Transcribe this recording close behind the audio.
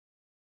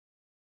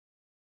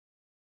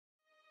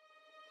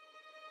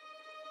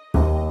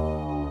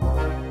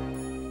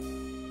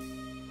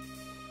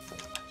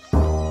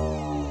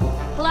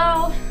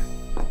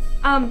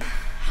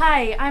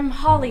Hi, I'm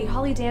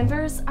Holly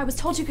Danvers. I was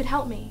told you could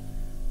help me.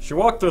 She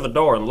walked through the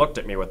door and looked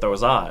at me with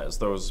those eyes,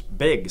 those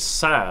big,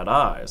 sad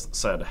eyes that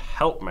said,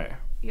 "Help me."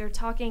 You're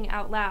talking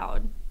out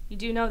loud. You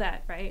do know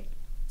that, right?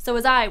 So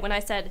was I when I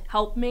said,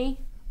 "Help me"?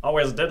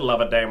 Always did love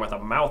a dame with a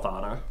mouth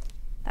on her.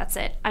 That's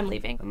it. I'm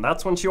leaving. And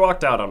that's when she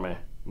walked out on me,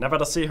 never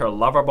to see her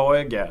lover boy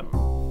again.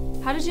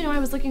 How did you know I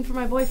was looking for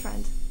my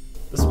boyfriend?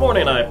 This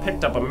morning I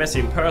picked up a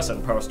missing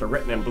person poster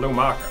written in blue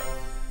marker.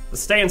 The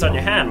stains on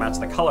your hand match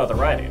the color of the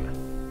writing.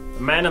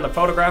 The man in the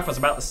photograph was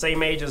about the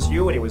same age as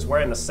you, and he was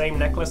wearing the same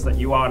necklace that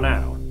you are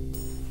now.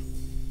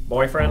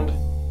 Boyfriend?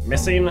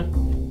 Missing?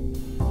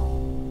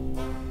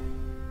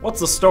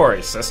 What's the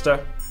story, sister?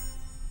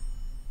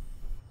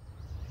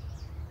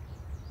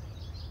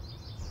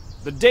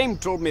 The dame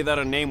told me that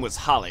her name was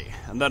Holly,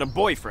 and that her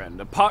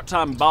boyfriend, a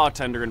part-time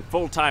bartender and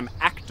full-time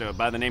actor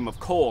by the name of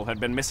Cole,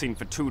 had been missing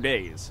for 2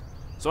 days.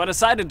 So I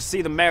decided to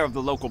see the mayor of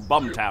the local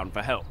bum town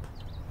for help.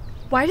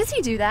 Why does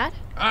he do that?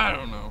 I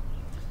don't know.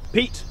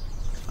 Pete,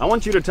 I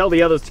want you to tell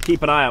the others to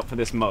keep an eye out for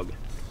this mug.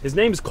 His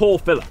name's Cole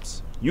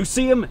Phillips. You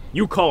see him,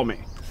 you call me.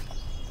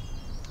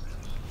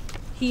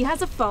 He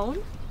has a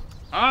phone?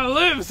 I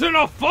lives in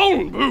a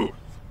phone booth.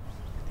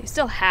 They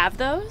still have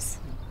those?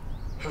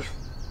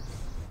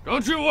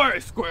 Don't you worry,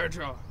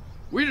 Squarejaw.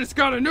 We just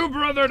got a new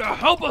brother to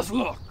help us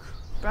look.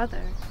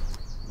 Brother.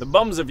 The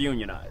bums have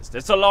unionized.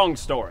 It's a long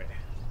story.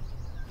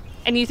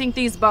 And you think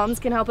these bums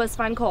can help us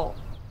find Cole?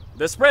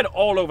 They're spread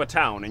all over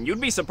town, and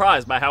you'd be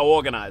surprised by how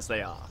organized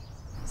they are.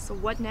 So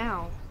what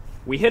now?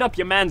 We hit up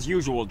your man's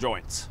usual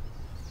joints.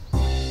 The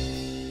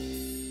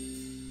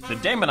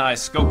dame and I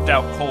scoped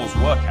out Cole's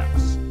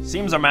workhouse.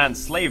 Seems our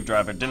man's slave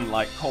driver didn't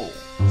like Cole.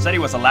 Said he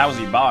was a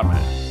lousy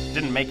barman.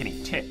 Didn't make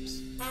any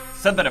tips.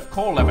 Said that if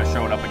Cole ever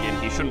showed up again,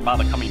 he shouldn't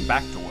bother coming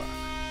back to work.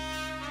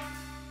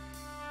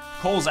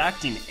 Cole's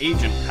acting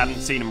agent hadn't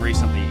seen him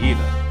recently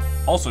either.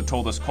 Also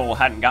told us Cole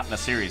hadn't gotten a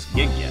serious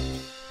gig yet.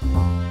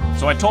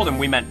 So I told him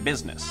we meant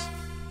business.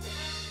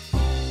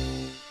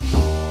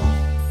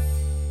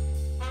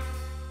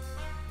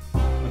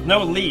 With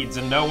no leads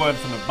and no word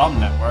from the bum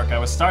network, I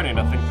was starting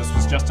to think this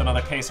was just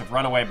another case of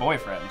runaway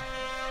boyfriend.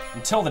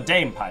 Until the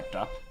dame piped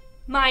up.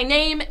 My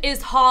name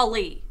is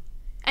Holly,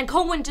 and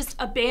Cole wouldn't just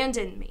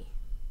abandon me.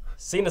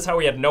 Seeing as how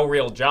he had no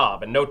real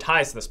job and no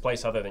ties to this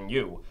place other than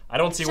you, I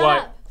don't see Shut why-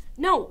 up.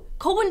 No,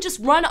 Cole wouldn't just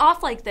run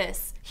off like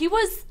this. He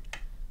was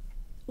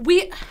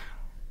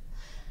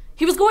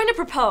going to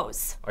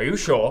propose. Are you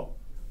sure?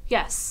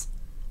 Yes.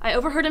 I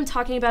overheard him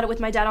talking about it with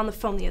my dad on the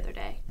phone the other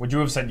day. Would you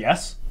have said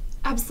yes?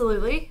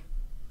 Absolutely.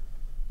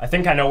 I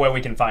think I know where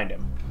we can find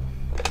him.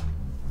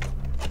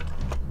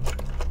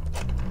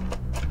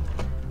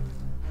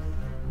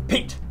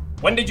 Pete,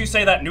 when did you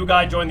say that new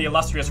guy joined the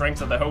illustrious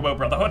ranks of the Hobo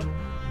Brotherhood?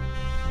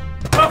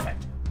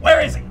 Perfect! Where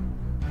is he?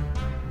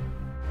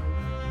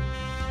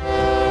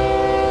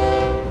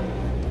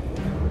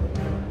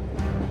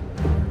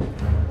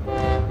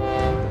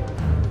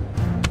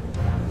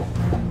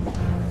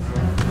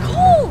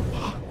 Cole!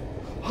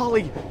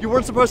 Holly, you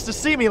weren't supposed to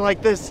see me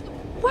like this.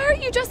 Why are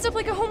you dressed up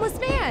like a homeless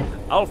man?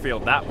 I'll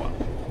field that one.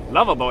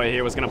 Loverboy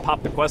here was gonna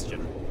pop the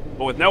question.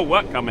 But with no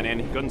work coming in,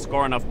 he couldn't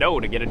score enough dough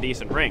to get a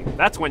decent ring.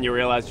 That's when you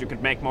realized you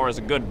could make more as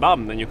a good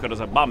bum than you could as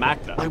a bum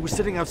actor. I was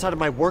sitting outside of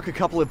my work a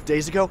couple of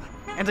days ago,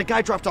 and a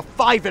guy dropped a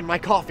 5 in my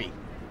coffee.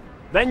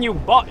 Then you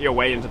bought your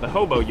way into the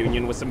hobo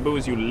union with some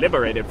booze you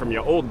liberated from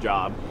your old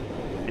job,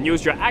 and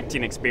used your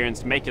acting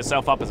experience to make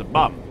yourself up as a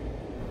bum.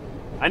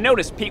 I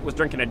noticed Pete was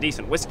drinking a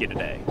decent whiskey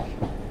today.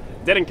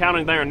 Didn't count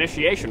in their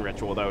initiation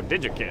ritual though,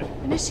 did you, kid?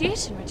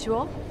 Initiation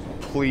ritual?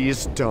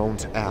 Please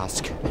don't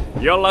ask.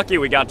 You're lucky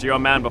we got to your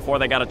man before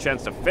they got a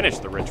chance to finish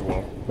the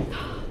ritual.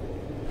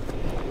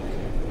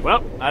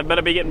 Well, I'd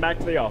better be getting back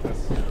to the office.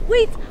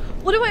 Wait,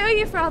 what do I owe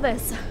you for all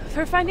this?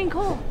 For finding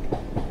Cole?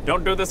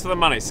 Don't do this for the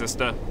money,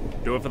 sister.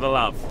 Do it for the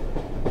love.